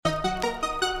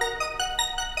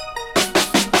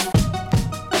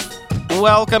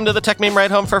Welcome to the Tech Meme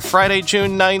Ride Home for Friday,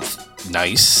 June 9th.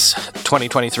 Nice.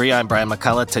 2023, I'm Brian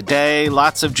McCullough. Today,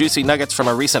 lots of juicy nuggets from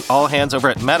a recent all-hands over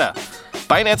at Meta.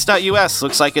 Binance.us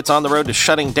looks like it's on the road to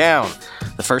shutting down.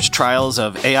 The first trials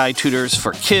of AI tutors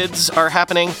for kids are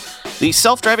happening. The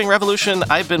self-driving revolution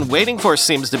I've been waiting for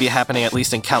seems to be happening, at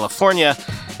least in California.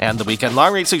 And the weekend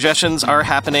long-read suggestions are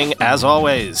happening as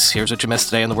always. Here's what you missed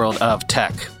today in the world of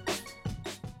tech.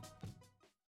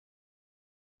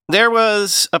 There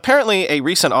was apparently a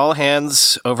recent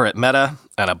all-hands over at Meta,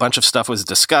 and a bunch of stuff was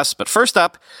discussed. But first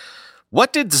up,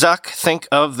 what did Zuck think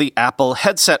of the Apple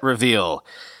headset reveal?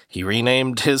 He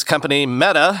renamed his company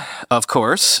Meta, of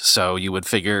course, so you would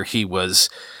figure he was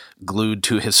glued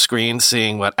to his screen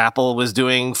seeing what Apple was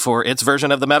doing for its version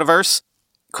of the metaverse.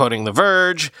 Quoting The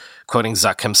Verge, quoting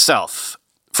Zuck himself.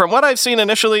 From what I've seen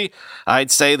initially, I'd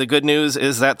say the good news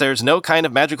is that there's no kind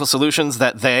of magical solutions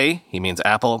that they, he means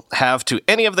Apple, have to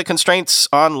any of the constraints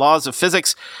on laws of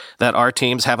physics that our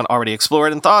teams haven't already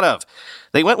explored and thought of.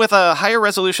 They went with a higher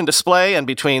resolution display, and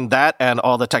between that and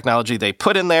all the technology they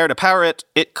put in there to power it,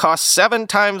 it costs 7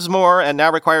 times more and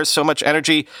now requires so much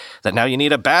energy that now you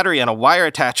need a battery and a wire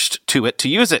attached to it to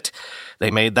use it.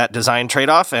 They made that design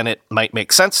trade-off, and it might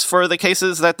make sense for the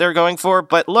cases that they're going for,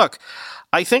 but look,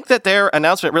 I think that their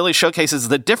announcement really showcases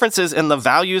the differences in the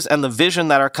values and the vision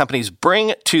that our companies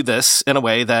bring to this in a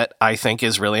way that I think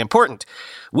is really important.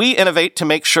 We innovate to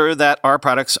make sure that our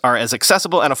products are as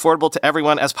accessible and affordable to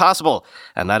everyone as possible,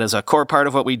 and that is a core part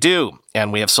of what we do,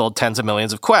 and we have sold tens of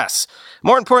millions of Quests.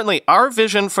 More importantly, our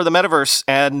vision for the metaverse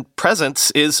and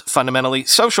presence is fundamentally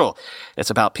social. It's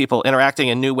about people interacting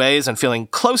in new ways and feeling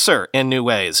closer in new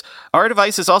ways. Our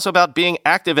device is also about being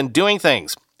active and doing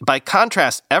things. By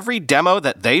contrast, every demo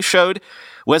that they showed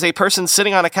was a person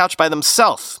sitting on a couch by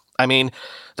themselves. I mean,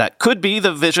 that could be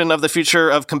the vision of the future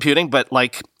of computing, but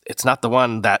it's not the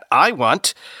one that I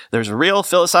want. There's a real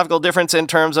philosophical difference in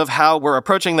terms of how we're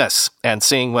approaching this, and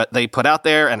seeing what they put out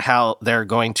there and how they're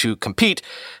going to compete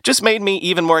just made me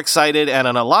even more excited and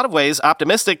in a lot of ways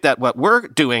optimistic that what we're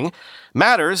doing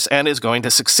matters and is going to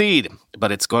succeed.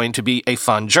 But it's going to be a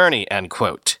fun journey, end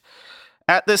quote.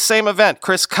 At this same event,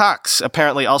 Chris Cox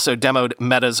apparently also demoed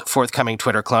Meta's forthcoming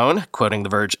Twitter clone, quoting The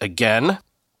Verge again.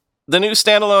 The new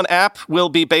standalone app will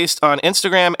be based on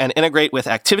Instagram and integrate with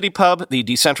ActivityPub, the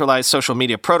decentralized social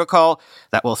media protocol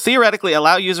that will theoretically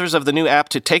allow users of the new app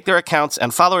to take their accounts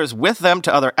and followers with them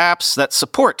to other apps that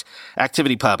support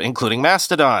ActivityPub, including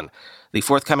Mastodon. The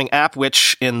forthcoming app,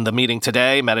 which in the meeting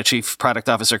today, Meta Chief Product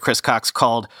Officer Chris Cox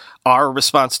called our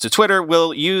response to Twitter,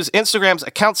 will use Instagram's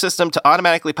account system to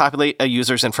automatically populate a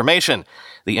user's information.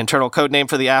 The internal code name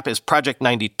for the app is Project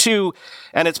 92,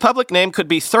 and its public name could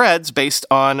be Threads based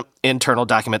on internal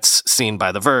documents seen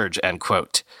by The Verge, end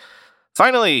quote.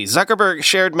 Finally, Zuckerberg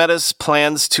shared Meta's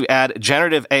plans to add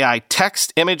generative AI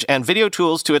text, image, and video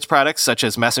tools to its products such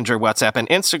as Messenger, WhatsApp, and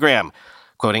Instagram,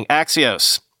 quoting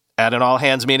Axios. At an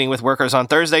all-hands meeting with workers on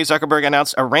Thursday, Zuckerberg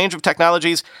announced a range of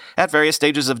technologies at various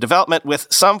stages of development, with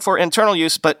some for internal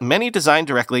use, but many designed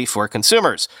directly for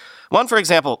consumers. One, for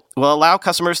example, will allow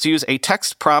customers to use a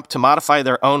text prompt to modify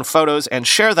their own photos and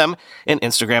share them in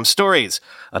Instagram stories.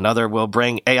 Another will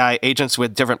bring AI agents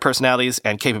with different personalities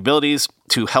and capabilities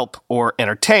to help or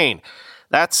entertain.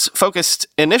 That's focused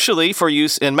initially for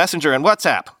use in Messenger and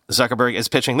WhatsApp. Zuckerberg is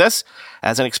pitching this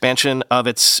as an expansion of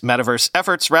its metaverse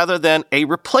efforts rather than a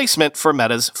replacement for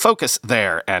Meta's focus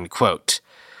there, end quote.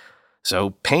 So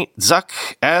paint Zuck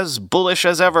as bullish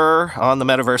as ever on the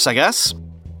metaverse, I guess.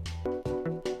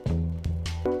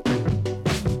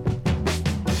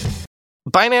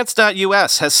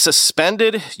 Binance.us has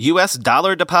suspended U.S.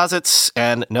 dollar deposits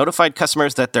and notified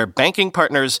customers that their banking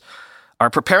partners are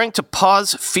preparing to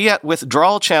pause fiat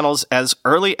withdrawal channels as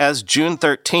early as June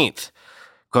 13th.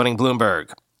 Quoting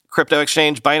Bloomberg, crypto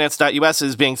exchange Binance.us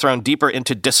is being thrown deeper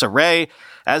into disarray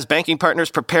as banking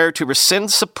partners prepare to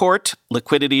rescind support,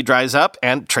 liquidity dries up,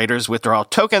 and traders withdraw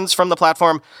tokens from the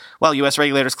platform while U.S.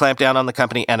 regulators clamp down on the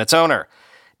company and its owner.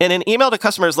 In an email to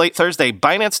customers late Thursday,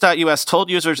 Binance.us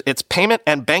told users its payment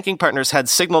and banking partners had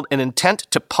signaled an intent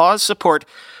to pause support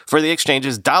for the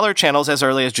exchange's dollar channels as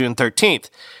early as June 13th.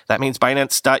 That means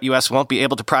Binance.us won't be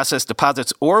able to process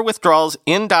deposits or withdrawals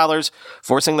in dollars,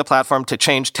 forcing the platform to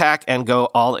change tack and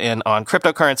go all in on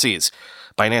cryptocurrencies.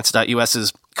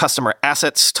 Binance.us's customer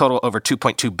assets total over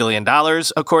 $2.2 billion,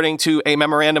 according to a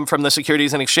memorandum from the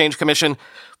Securities and Exchange Commission.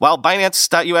 While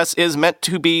Binance.us is meant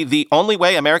to be the only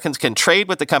way Americans can trade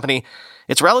with the company,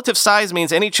 its relative size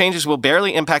means any changes will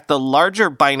barely impact the larger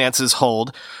Binance's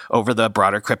hold over the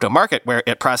broader crypto market, where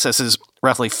it processes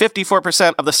roughly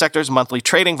 54% of the sector's monthly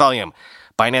trading volume.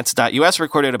 Binance.us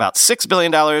recorded about $6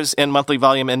 billion in monthly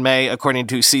volume in May, according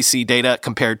to CC data,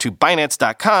 compared to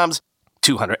Binance.com's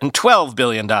 $212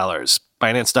 billion.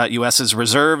 Binance.us's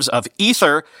reserves of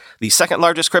Ether, the second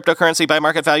largest cryptocurrency by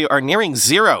market value, are nearing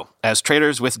zero as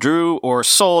traders withdrew or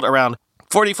sold around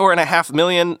 $44.5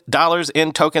 million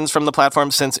in tokens from the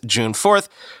platform since June 4th,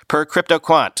 per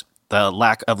CryptoQuant. The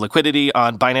lack of liquidity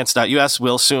on Binance.us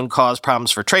will soon cause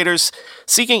problems for traders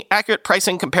seeking accurate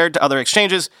pricing compared to other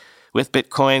exchanges, with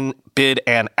Bitcoin bid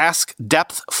and ask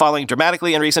depth falling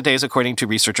dramatically in recent days, according to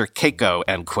researcher Keiko,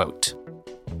 end quote.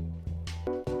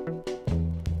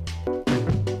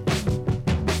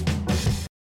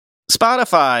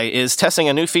 Spotify is testing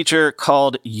a new feature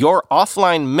called Your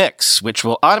Offline Mix, which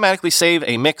will automatically save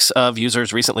a mix of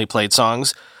users' recently played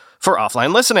songs for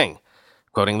offline listening,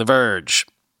 quoting The Verge.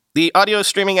 The audio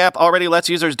streaming app already lets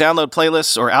users download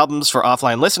playlists or albums for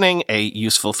offline listening, a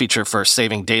useful feature for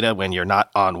saving data when you're not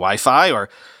on Wi-Fi or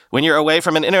when you're away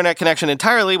from an internet connection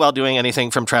entirely while doing anything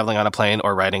from traveling on a plane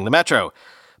or riding the metro.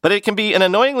 But it can be an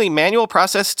annoyingly manual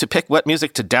process to pick what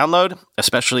music to download,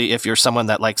 especially if you're someone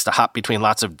that likes to hop between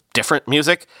lots of different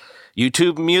music.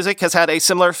 YouTube Music has had a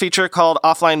similar feature called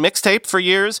Offline Mixtape for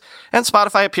years, and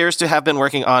Spotify appears to have been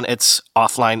working on its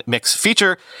Offline Mix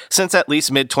feature since at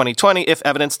least mid-2020, if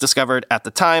evidence discovered at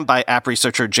the time by app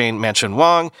researcher Jane Manchun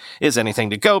Wong is anything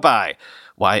to go by.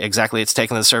 Why exactly it's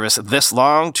taken the service this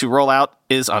long to roll out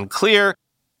is unclear,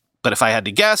 but if I had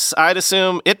to guess, I'd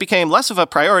assume it became less of a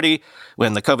priority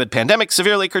when the COVID pandemic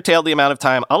severely curtailed the amount of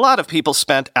time a lot of people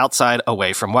spent outside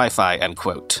away from Wi-Fi, end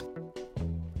quote.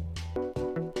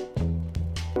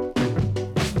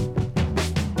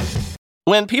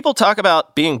 When people talk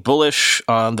about being bullish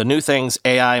on the new things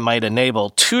AI might enable,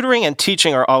 tutoring and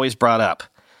teaching are always brought up.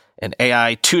 An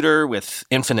AI tutor with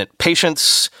infinite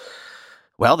patience?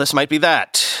 Well, this might be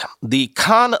that. The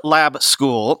Khan Lab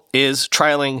School is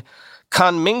trialing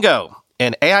Khanmingo,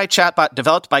 an AI chatbot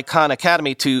developed by Khan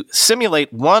Academy to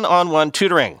simulate one-on-one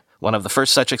tutoring, one of the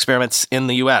first such experiments in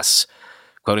the U.S.,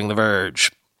 quoting The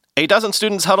Verge. A dozen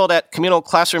students huddled at communal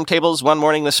classroom tables one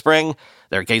morning this spring,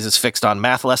 their gazes fixed on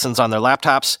math lessons on their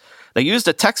laptops. They used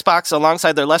a text box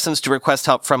alongside their lessons to request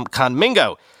help from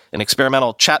Khanmingo, an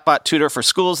experimental chatbot tutor for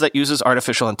schools that uses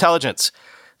artificial intelligence.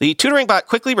 The tutoring bot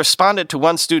quickly responded to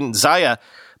one student, Zaya,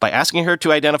 by asking her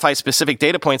to identify specific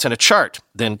data points in a chart.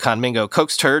 Then Khanmingo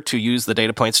coaxed her to use the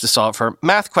data points to solve her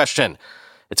math question.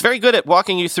 It's very good at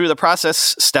walking you through the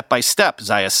process step by step,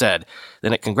 Zaya said.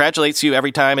 Then it congratulates you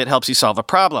every time it helps you solve a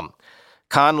problem.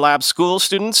 Khan Lab School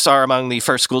students are among the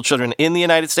first school children in the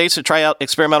United States to try out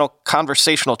experimental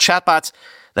conversational chatbots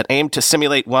that aim to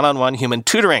simulate one-on-one human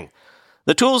tutoring.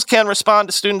 The tools can respond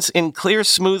to students in clear,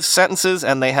 smooth sentences,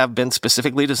 and they have been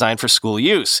specifically designed for school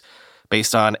use.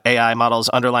 Based on AI models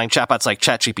underlying chatbots like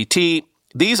ChatGPT,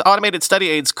 these automated study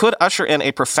aids could usher in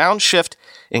a profound shift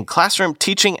in classroom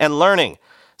teaching and learning.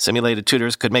 Simulated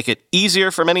tutors could make it easier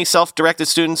for many self-directed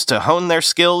students to hone their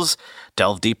skills,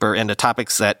 delve deeper into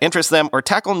topics that interest them, or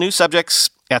tackle new subjects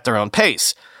at their own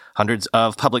pace. Hundreds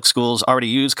of public schools already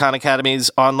use Khan Academy's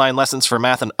online lessons for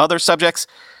math and other subjects.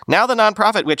 Now the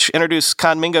nonprofit, which introduced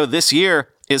Khanmingo this year,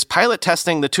 is pilot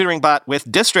testing the tutoring bot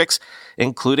with districts,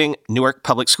 including Newark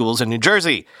Public Schools in New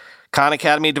Jersey. Khan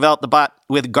Academy developed the bot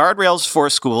with guardrails for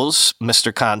schools,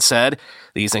 Mr. Khan said.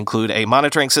 These include a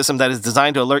monitoring system that is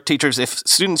designed to alert teachers if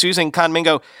students using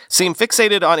Khanmingo seem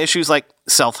fixated on issues like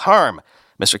self-harm.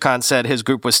 Mr. Khan said his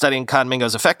group was studying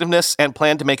Khanmingo's effectiveness and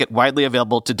planned to make it widely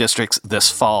available to districts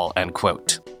this fall, end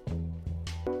quote.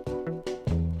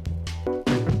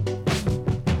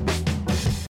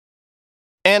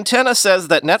 Antenna says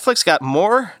that Netflix got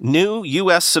more new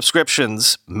U.S.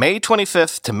 subscriptions May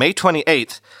 25th to May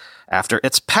 28th after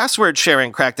its password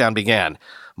sharing crackdown began,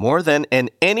 more than in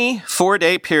any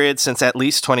 4-day period since at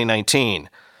least 2019,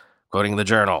 quoting the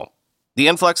Journal. The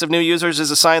influx of new users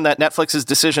is a sign that Netflix's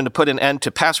decision to put an end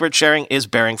to password sharing is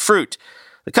bearing fruit.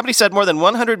 The company said more than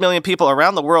 100 million people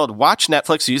around the world watch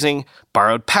Netflix using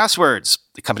borrowed passwords.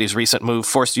 The company's recent move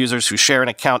forced users who share an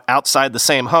account outside the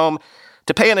same home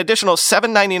to pay an additional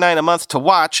 $7.99 a month to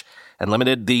watch, and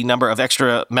limited the number of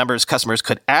extra members customers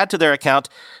could add to their account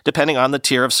depending on the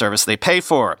tier of service they pay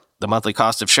for. The monthly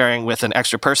cost of sharing with an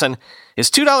extra person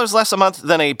is $2 less a month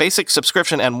than a basic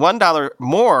subscription and $1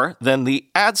 more than the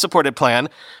ad-supported plan,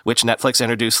 which Netflix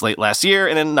introduced late last year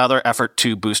in another effort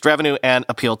to boost revenue and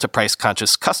appeal to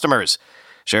price-conscious customers.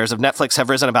 Shares of Netflix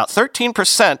have risen about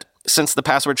 13% since the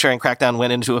password sharing crackdown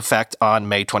went into effect on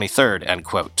May 23rd, end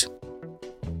quote.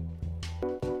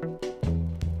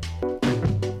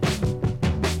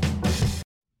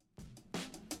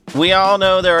 We all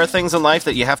know there are things in life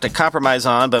that you have to compromise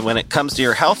on, but when it comes to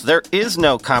your health, there is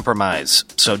no compromise.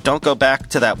 So don't go back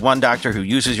to that one doctor who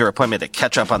uses your appointment to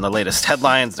catch up on the latest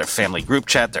headlines, their family group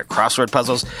chat, their crossword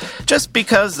puzzles, just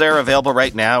because they're available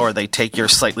right now or they take your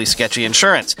slightly sketchy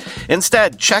insurance.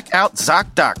 Instead, check out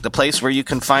ZocDoc, the place where you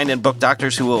can find and book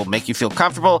doctors who will make you feel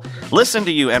comfortable, listen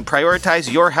to you, and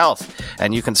prioritize your health.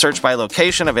 And you can search by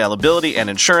location, availability, and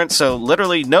insurance, so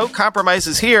literally no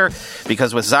compromises here,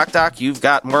 because with ZocDoc, you've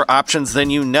got more options than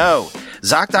you know.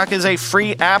 ZocDoc is a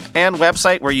free app and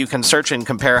website where you can search and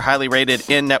compare highly rated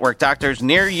in-network doctors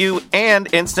near you and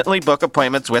instantly book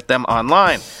appointments with them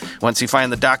online. Once you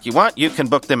find the doc you want, you can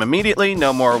book them immediately.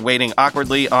 No more waiting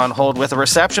awkwardly on hold with a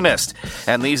receptionist.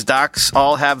 And these docs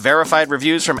all have verified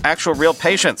reviews from actual real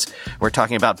patients. We're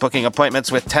talking about booking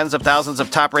appointments with tens of thousands of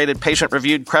top-rated,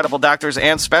 patient-reviewed, credible doctors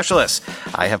and specialists.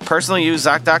 I have personally used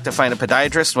ZocDoc to find a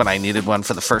podiatrist when I needed one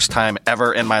for the first time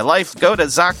ever in my life. Go to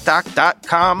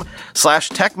ZocDoc.com/TechMeme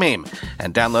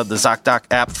and download the ZocDoc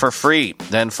app for free.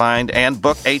 Then find and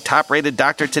book a top-rated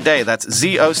doctor today. That's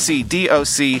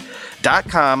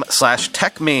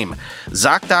ZocDoc.com/TechMeme.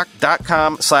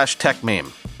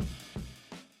 ZocDoc.com/TechMeme.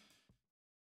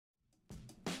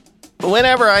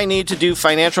 Whenever I need to do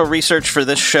financial research for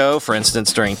this show, for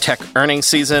instance during tech earnings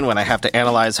season when I have to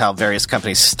analyze how various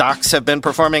companies' stocks have been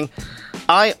performing,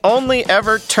 I only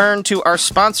ever turn to our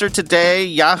sponsor today,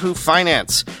 Yahoo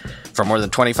Finance. For more than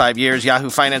 25 years,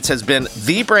 Yahoo Finance has been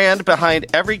the brand behind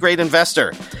every great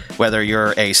investor. Whether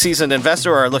you're a seasoned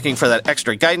investor or are looking for that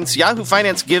extra guidance, Yahoo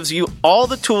Finance gives you all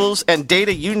the tools and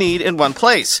data you need in one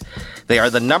place. They are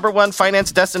the #1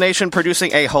 finance destination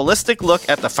producing a holistic look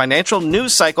at the financial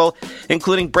news cycle,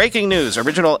 including breaking news,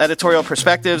 original editorial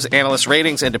perspectives, analyst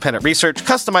ratings, independent research,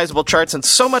 customizable charts, and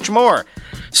so much more.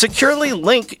 Securely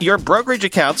link your brokerage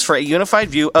accounts for a unified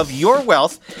view of your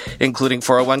wealth, including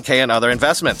 401k and other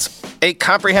investments. A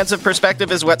comprehensive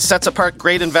perspective is what sets apart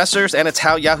great investors, and it's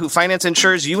how Yahoo Finance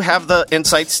ensures you have the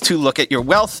insights to look at your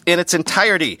wealth in its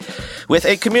entirety. With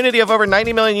a community of over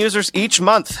 90 million users each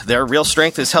month, their real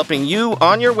strength is helping you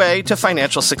on your way to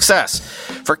financial success.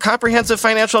 For comprehensive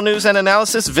financial news and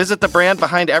analysis, visit the brand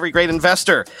behind every great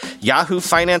investor,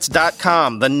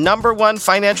 yahoofinance.com, the #1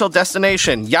 financial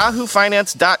destination,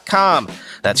 yahoofinance.com.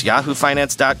 That's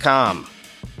yahoofinance.com.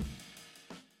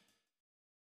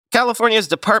 California's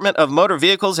Department of Motor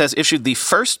Vehicles has issued the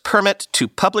first permit to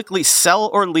publicly sell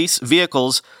or lease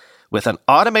vehicles with an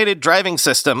automated driving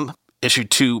system issued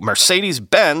to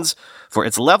Mercedes-Benz for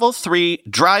its Level 3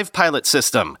 Drive Pilot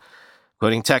system.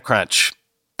 Quoting TechCrunch,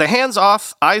 the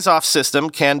hands-off, eyes-off system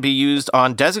can be used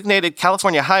on designated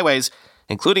California highways,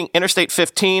 including Interstate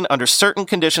 15, under certain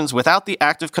conditions without the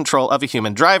active control of a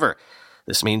human driver.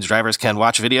 This means drivers can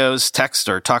watch videos, text,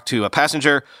 or talk to a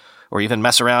passenger, or even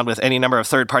mess around with any number of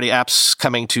third-party apps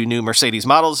coming to new Mercedes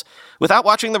models without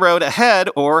watching the road ahead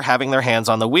or having their hands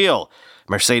on the wheel.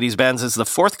 Mercedes-Benz is the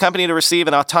fourth company to receive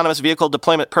an autonomous vehicle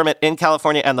deployment permit in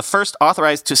California and the first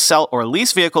authorized to sell or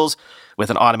lease vehicles with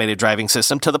an automated driving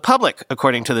system to the public,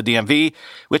 according to the DMV,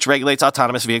 which regulates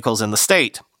autonomous vehicles in the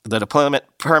state. The deployment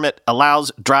permit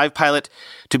allows Drive Pilot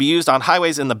to be used on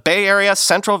highways in the Bay Area,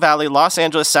 Central Valley, Los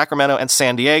Angeles, Sacramento, and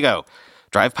San Diego.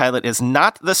 Drive Pilot is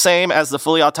not the same as the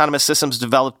fully autonomous systems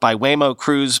developed by Waymo,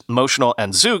 Cruise, Motional,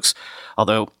 and Zoox,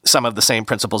 although some of the same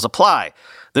principles apply.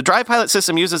 The Drive Pilot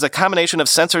system uses a combination of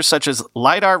sensors such as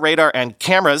LiDAR, radar, and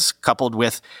cameras, coupled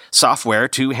with software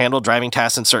to handle driving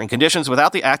tasks in certain conditions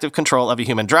without the active control of a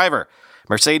human driver.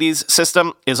 Mercedes'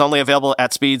 system is only available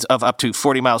at speeds of up to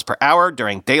 40 miles per hour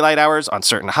during daylight hours on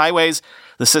certain highways.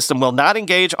 The system will not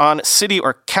engage on city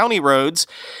or county roads,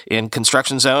 in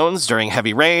construction zones, during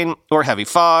heavy rain or heavy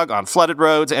fog, on flooded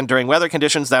roads, and during weather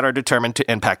conditions that are determined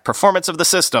to impact performance of the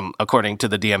system, according to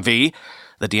the DMV.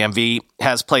 The DMV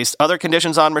has placed other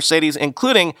conditions on Mercedes,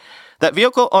 including that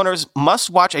vehicle owners must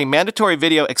watch a mandatory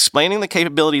video explaining the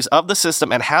capabilities of the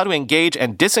system and how to engage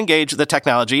and disengage the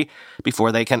technology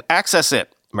before they can access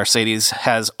it. Mercedes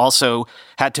has also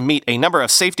had to meet a number of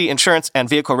safety, insurance, and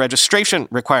vehicle registration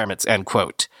requirements, end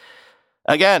quote.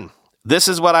 Again, this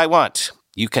is what I want.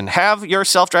 You can have your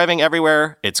self-driving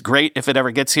everywhere. It's great if it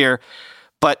ever gets here.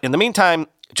 But in the meantime,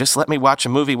 just let me watch a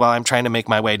movie while I'm trying to make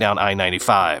my way down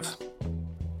I-95.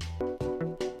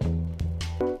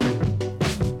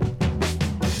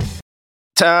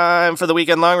 Time for the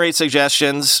weekend long read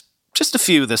suggestions. Just a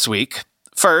few this week.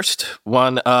 First,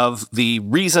 one of the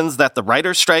reasons that the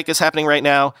writer's strike is happening right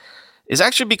now is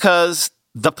actually because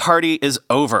the party is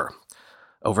over.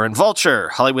 Over in Vulture,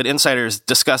 Hollywood insiders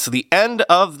discuss the end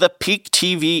of the peak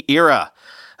TV era.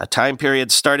 a time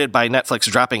period started by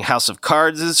Netflix dropping House of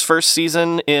Cards' first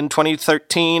season in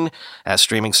 2013, as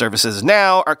streaming services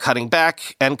now are cutting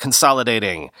back and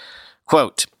consolidating.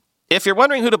 Quote, "If you're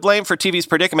wondering who to blame for TV's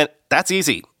predicament, that's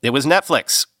easy. It was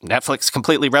Netflix. Netflix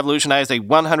completely revolutionized a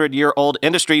 100-year-old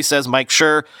industry," says Mike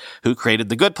Schur, who created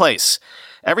The Good Place.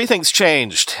 "Everything's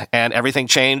changed, and everything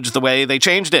changed the way they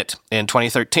changed it. In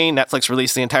 2013, Netflix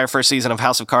released the entire first season of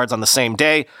House of Cards on the same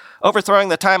day, overthrowing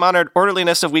the time-honored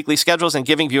orderliness of weekly schedules and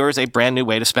giving viewers a brand new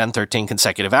way to spend 13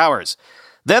 consecutive hours.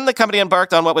 Then the company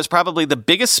embarked on what was probably the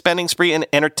biggest spending spree in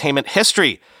entertainment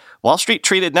history. Wall Street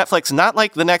treated Netflix not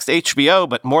like the next HBO,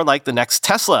 but more like the next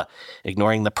Tesla,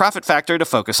 ignoring the profit factor to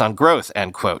focus on growth,"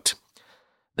 end quote.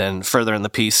 Then further in the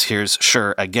piece, here's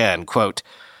Schur again, quote,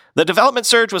 "The development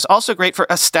surge was also great for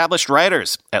established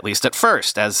writers, at least at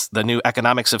first, as the new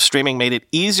economics of streaming made it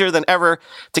easier than ever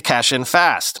to cash in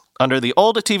fast. Under the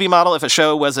old TV model, if a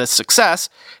show was a success,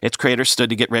 its creators stood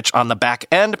to get rich on the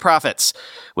back-end profits.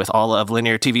 With all of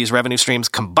linear TV's revenue streams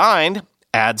combined,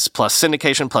 ads plus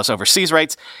syndication plus overseas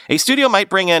rights, a studio might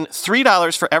bring in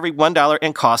 $3 for every $1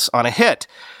 in costs on a hit.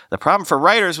 The problem for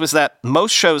writers was that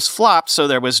most shows flopped, so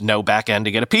there was no back end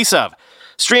to get a piece of.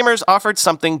 Streamers offered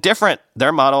something different.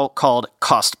 Their model, called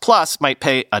Cost Plus, might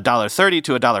pay $1.30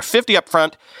 to $1.50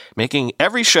 upfront, making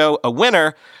every show a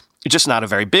winner, just not a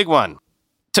very big one.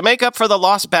 To make up for the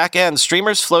lost back end,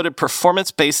 streamers floated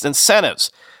performance-based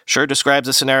incentives. Schur describes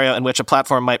a scenario in which a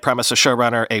platform might promise a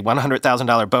showrunner a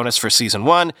 $100,000 bonus for Season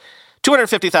 1,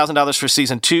 $250,000 for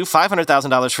Season 2,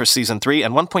 $500,000 for Season 3,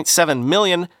 and $1.7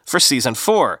 million for Season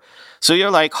 4. So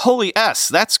you're like, holy S,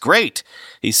 that's great,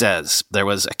 he says. There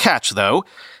was a catch, though.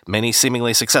 Many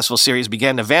seemingly successful series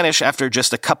began to vanish after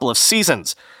just a couple of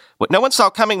seasons. What no one saw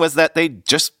coming was that they'd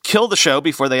just kill the show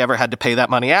before they ever had to pay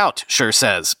that money out, Schur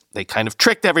says. They kind of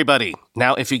tricked everybody.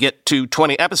 Now, if you get to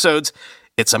 20 episodes,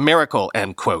 it's a miracle,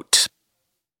 end quote.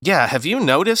 Yeah, have you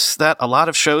noticed that a lot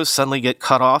of shows suddenly get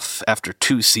cut off after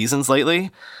 2 seasons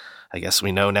lately? I guess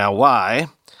we know now why.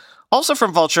 Also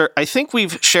from Vulture, I think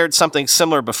we've shared something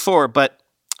similar before, but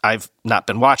I've not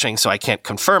been watching, so I can't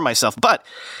confirm myself. But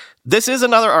this is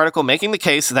another article making the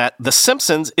case that The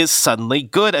Simpsons is suddenly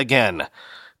good again.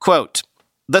 Quote,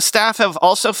 "The staff have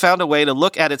also found a way to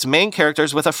look at its main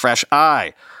characters with a fresh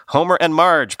eye. Homer and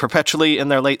Marge, perpetually in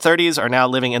their late 30s, are now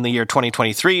living in the year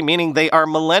 2023, meaning they are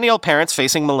millennial parents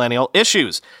facing millennial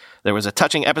issues. There was a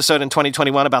touching episode in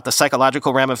 2021 about the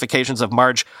psychological ramifications of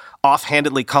Marge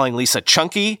offhandedly calling Lisa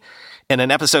chunky. In an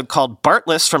episode called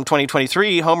Bartless from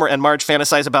 2023, Homer and Marge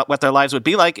fantasize about what their lives would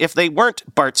be like if they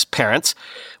weren't Bart's parents,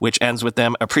 which ends with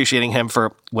them appreciating him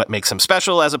for what makes him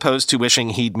special as opposed to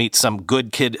wishing he'd meet some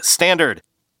good kid standard.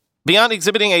 Beyond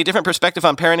exhibiting a different perspective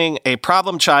on parenting a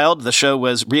problem child, the show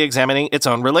was re-examining its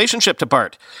own relationship to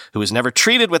Bart, who was never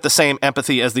treated with the same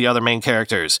empathy as the other main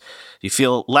characters. You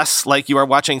feel less like you are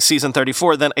watching season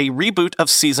 34 than a reboot of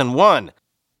season 1.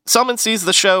 Selman sees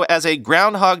the show as a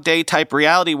Groundhog Day type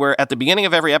reality where at the beginning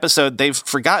of every episode, they've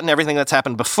forgotten everything that's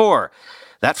happened before.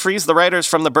 That frees the writers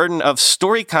from the burden of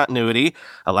story continuity,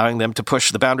 allowing them to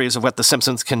push the boundaries of what The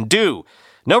Simpsons can do.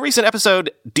 No recent episode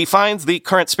defines the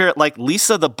current spirit like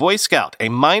Lisa the Boy Scout, a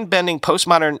mind-bending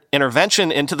postmodern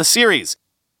intervention into the series.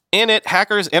 In it,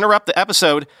 hackers interrupt the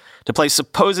episode to play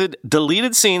supposed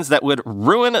deleted scenes that would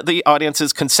ruin the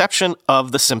audience's conception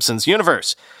of the Simpsons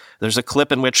universe. There's a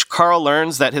clip in which Carl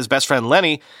learns that his best friend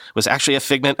Lenny was actually a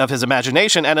figment of his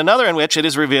imagination, and another in which it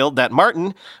is revealed that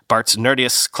Martin, Bart's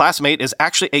nerdiest classmate, is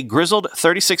actually a grizzled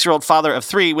 36-year-old father of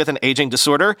 3 with an aging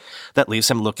disorder that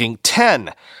leaves him looking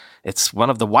 10. It's one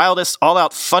of the wildest,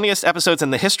 all-out funniest episodes in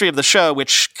the history of the show,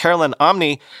 which Carolyn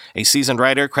Omni, a seasoned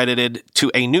writer, credited to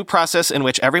a new process in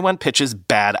which everyone pitches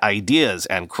bad ideas,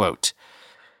 end quote.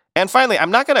 And finally,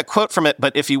 I'm not going to quote from it,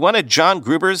 but if you wanted John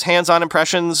Gruber's hands-on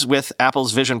impressions with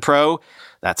Apple's Vision Pro,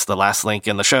 that's the last link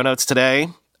in the show notes today.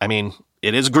 I mean,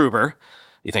 it is Gruber.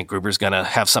 You think Gruber's going to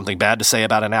have something bad to say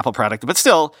about an Apple product, but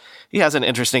still, he has an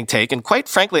interesting take. And quite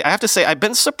frankly, I have to say, I've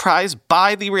been surprised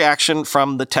by the reaction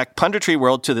from the tech punditry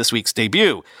world to this week's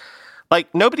debut.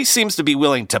 Like, nobody seems to be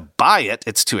willing to buy it.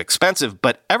 It's too expensive,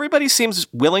 but everybody seems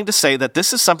willing to say that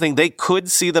this is something they could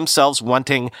see themselves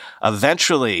wanting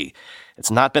eventually.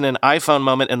 It's not been an iPhone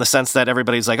moment in the sense that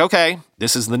everybody's like, okay,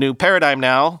 this is the new paradigm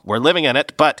now, we're living in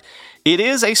it, but it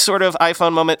is a sort of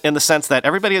iPhone moment in the sense that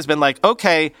everybody has been like,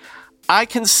 okay, I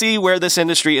can see where this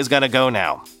industry is going to go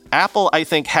now. Apple, I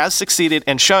think, has succeeded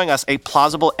in showing us a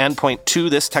plausible endpoint to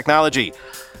this technology,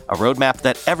 a roadmap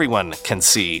that everyone can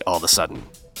see all of a sudden.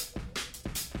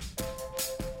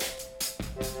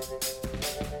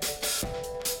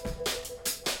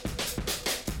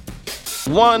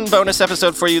 one bonus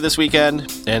episode for you this weekend,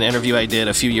 an interview I did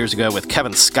a few years ago with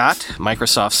Kevin Scott,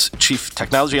 Microsoft's Chief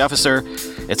Technology Officer.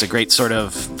 It's a great sort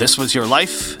of this was your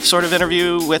life sort of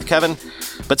interview with Kevin.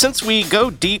 But since we go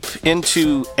deep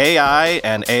into AI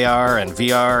and AR and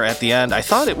VR at the end, I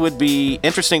thought it would be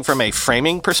interesting from a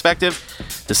framing perspective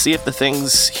to see if the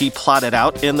things he plotted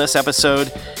out in this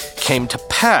episode came to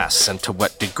pass and to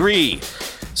what degree.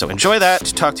 So enjoy that.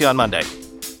 Talk to you on Monday.